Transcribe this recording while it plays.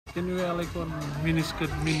Can you wear like one mini skirt,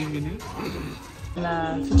 mini?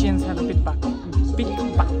 Fijians have a big butt. Big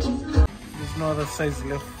butt. There's no other size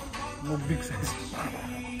left. No big size. How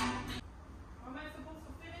am I supposed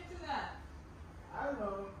to fit into that? I don't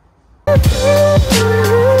know.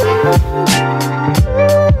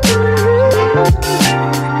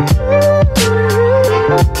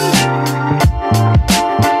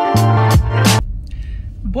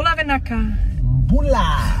 Bula Venaka. Bula!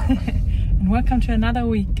 And welcome to another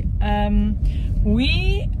week.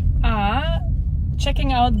 We are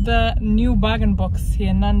checking out the new bargain box here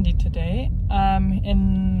in Nandi today.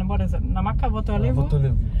 In, what is it? Namaka Votolevu?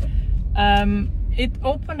 It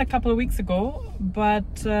opened a couple of weeks ago,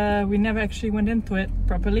 but we never actually went into it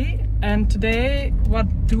properly. And today, what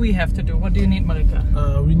do we have to do? What do you need, Marika?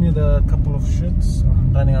 We need a couple of shirts.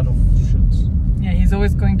 I'm running out of shirts. Yeah, he's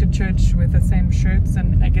always going to church with the same shirts,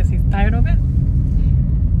 and I guess he's tired of it.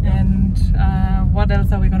 And what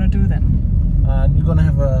else are we gonna do then? We're gonna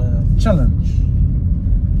have a challenge.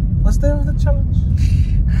 What's the name of the challenge?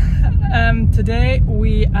 Today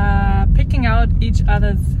we are picking out each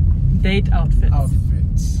other's date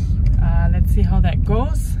outfits. Let's see how that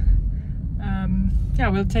goes. Yeah,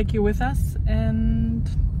 we'll take you with us and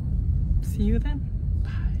see you then.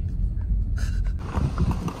 Bye.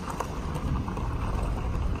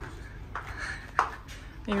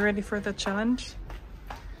 Are you ready for the challenge?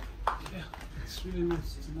 Yeah, it's really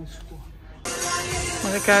nice. It's a nice store.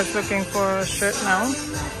 Marika is looking for a shirt now.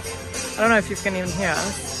 I don't know if you can even hear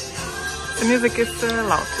us. The music is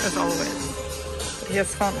loud as always. But he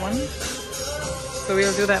has found one. So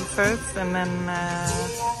we'll do that first and then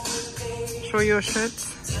show your shirts.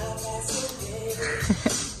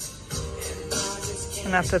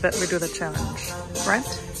 And after that we do the challenge, right?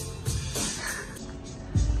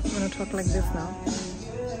 I'm gonna talk like this now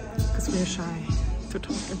because we're shy to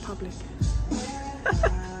talk in public.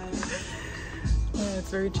 Yeah, it's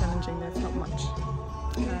very challenging, there's not much.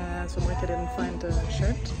 So Marika didn't find a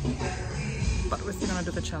shirt, but we're still gonna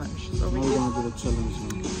do the challenge. So we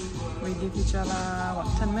give each other, what,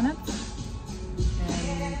 10 minutes?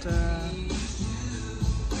 And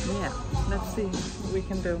yeah, let's see what we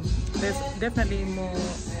can do. There's definitely more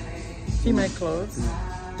female clothes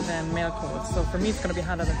than male clothes. So for me it's gonna be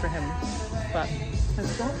harder than for him. But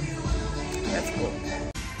let's go. Let's go.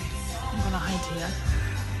 I'm gonna hide here.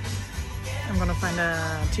 I'm gonna find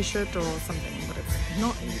a t-shirt or something, but it's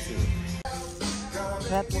not easy.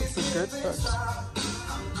 That would be good, but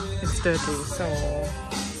it's dirty, so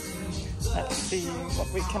let's see what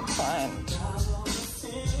we can find.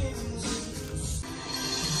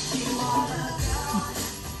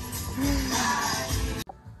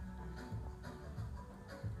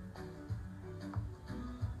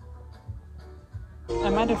 I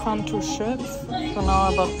might have found 2 shirts, so now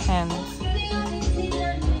about pants.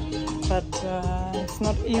 But it's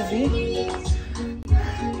not easy.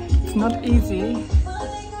 It's not easy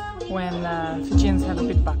when Fijians have a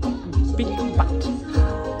big butt. Big butt.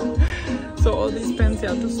 So all these pants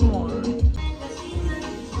are too small.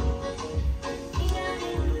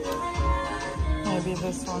 Maybe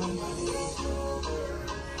this one.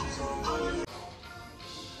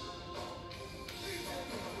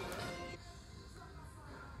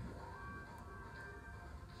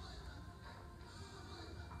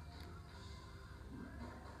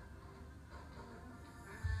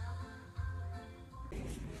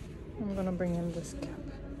 I'm gonna bring in this cap.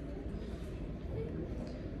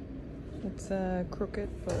 It's crooked,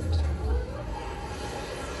 but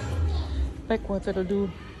backwards it'll do.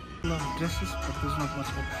 I love dresses, but there's not much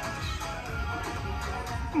options.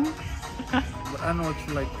 But I know what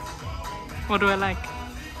you like. What do I like?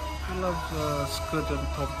 I love skirt and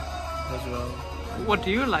top as well. What do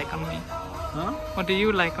you like on me? Huh? What do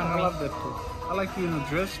you like on I me? love that too. I like you in a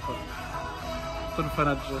dress, but couldn't find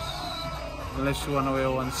a dress. Unless you want to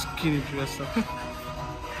wear one skinny dress.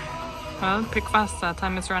 Well, pick faster,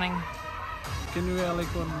 time is running. Can you wear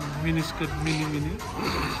like one mini skirt, mini?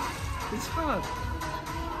 It's hard.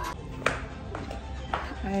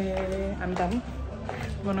 I'm done.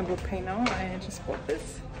 I'm gonna go pay now. I just bought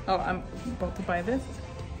this. Oh, I'm about to buy this.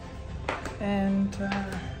 And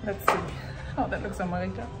let's see how that looks on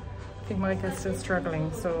Marika. I think Marika is still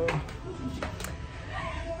struggling, so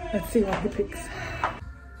let's see what he picks.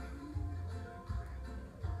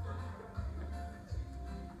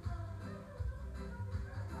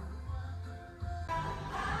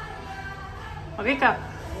 Marika!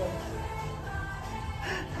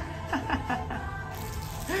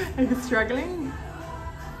 Are you struggling?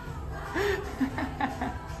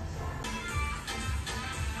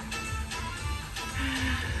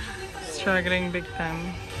 Struggling big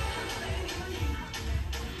time.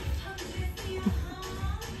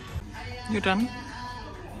 You done?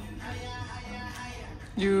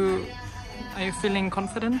 Are you feeling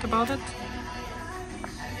confident about it?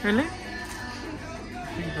 Really? I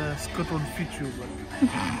think the skirt won't fit you, but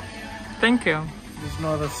Thank you. there's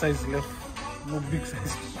no other size left. No big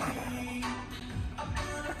size.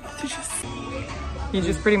 You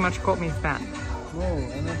just pretty much called me fat. No,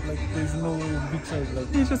 I meant like there's no big size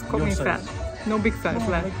like You just called your me size. fat. No big size No,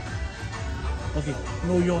 left. like, okay,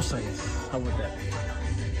 no your size. How about that?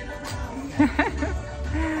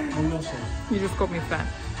 No your size. You just called me fat.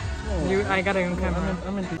 No, I got it on camera. I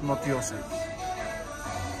meant not your size.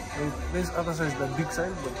 There's other size, the big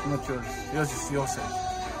size, but not yours. Yours is your size.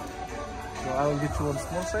 So I'll get you one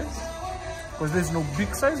small size. Because there's no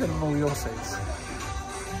big size and no your size.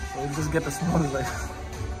 So you just get a small size.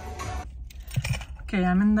 Okay,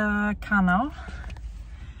 I'm in the car now.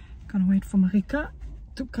 Gonna wait for Marika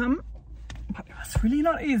to come. But it was really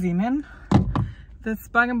not easy, man. This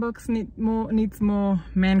bargain box needs more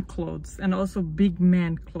man clothes and also big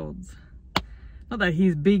man clothes. Not that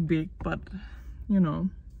he's big, but you know,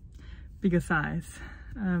 bigger size.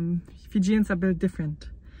 Fijians are built different.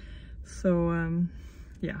 So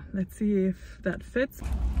yeah, let's see if that fits.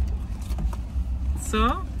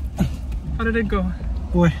 So, how did it go?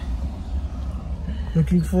 Boy,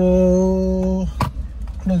 looking for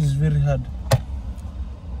clothes is very hard.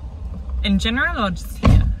 In general or just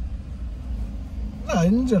here? Yeah,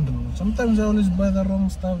 in general. Sometimes I always buy the wrong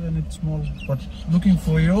stuff and it's small. But looking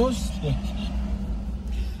for yours, yeah.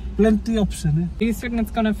 Plenty option. Are you certain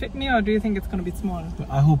it's gonna fit me or do you think it's gonna be small?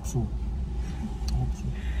 I hope so.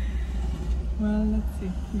 Well, let's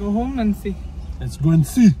see. Go home and see. Let's go and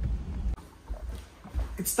see.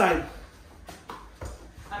 It's time.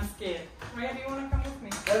 I'm scared. Rhea, do you wanna come with me?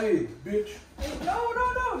 Hey, bitch. Hey, no,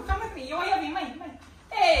 come with me. You're heavy, mate.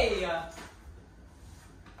 Hey!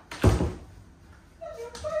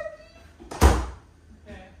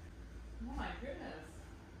 Okay. Oh my goodness.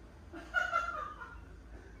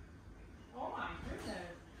 Oh my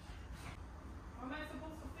goodness. How am I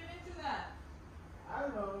supposed to fit into that? I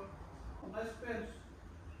don't know. Nice pants.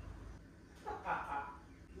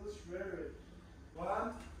 Just wear it.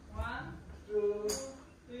 1, 2,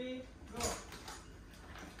 3, go.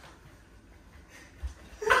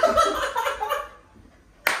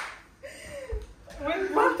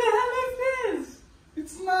 What the hell is this?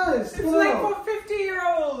 it's nice. It's like for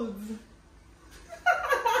 50-year-olds.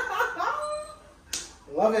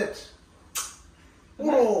 Love it.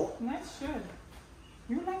 Oh. Nice shirt.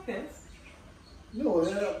 You like this? No,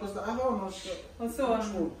 yeah, because the other one was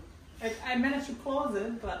Also, I managed to close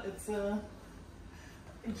it, but it's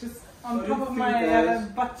just on top of my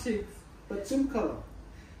butt cheeks. But same color.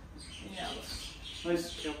 Yeah.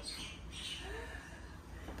 Nice. Yep.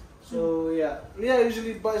 So yeah, Leah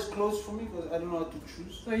usually buys clothes for me because I don't know how to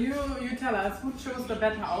choose. So you tell us who chose the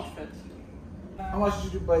better outfit. How much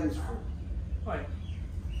did you buy this for? Wait.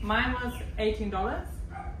 Mine was $18.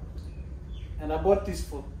 And I bought this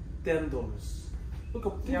for $10.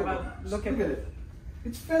 Look at it.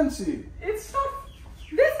 It's fancy. It's not.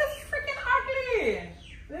 This is freaking ugly.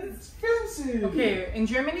 It's fancy. Okay, in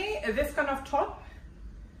Germany, this kind of top,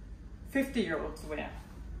 50-year-olds wear,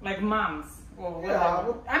 like moms or whatever.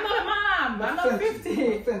 Yeah, I'm not a mom. I'm not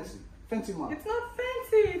 50. Fancy mom. It's not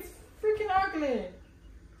fancy. It's freaking ugly.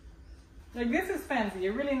 Like this is fancy.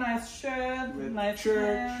 A really nice shirt, With nice shirt.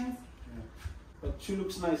 pants. Yeah. But she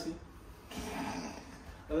looks nice.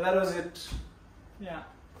 And that was it. Yeah.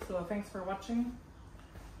 So thanks for watching.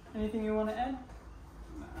 Anything you want to add?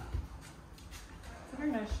 Nah. It's a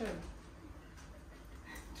very nice shirt.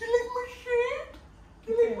 Do you like my shirt?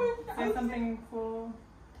 Do you Okay. like my Say something for.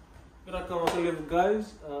 Guys,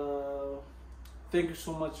 thank you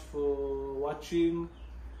so much for watching,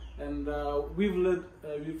 and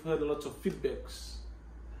we've heard lots of feedbacks,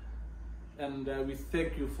 and we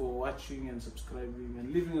thank you for watching and subscribing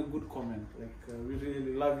and leaving a good comment. Like we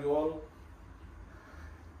really love you all,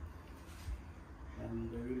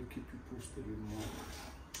 and we will keep you posted with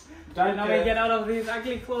more. Now we get out of these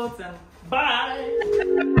ugly clothes and bye.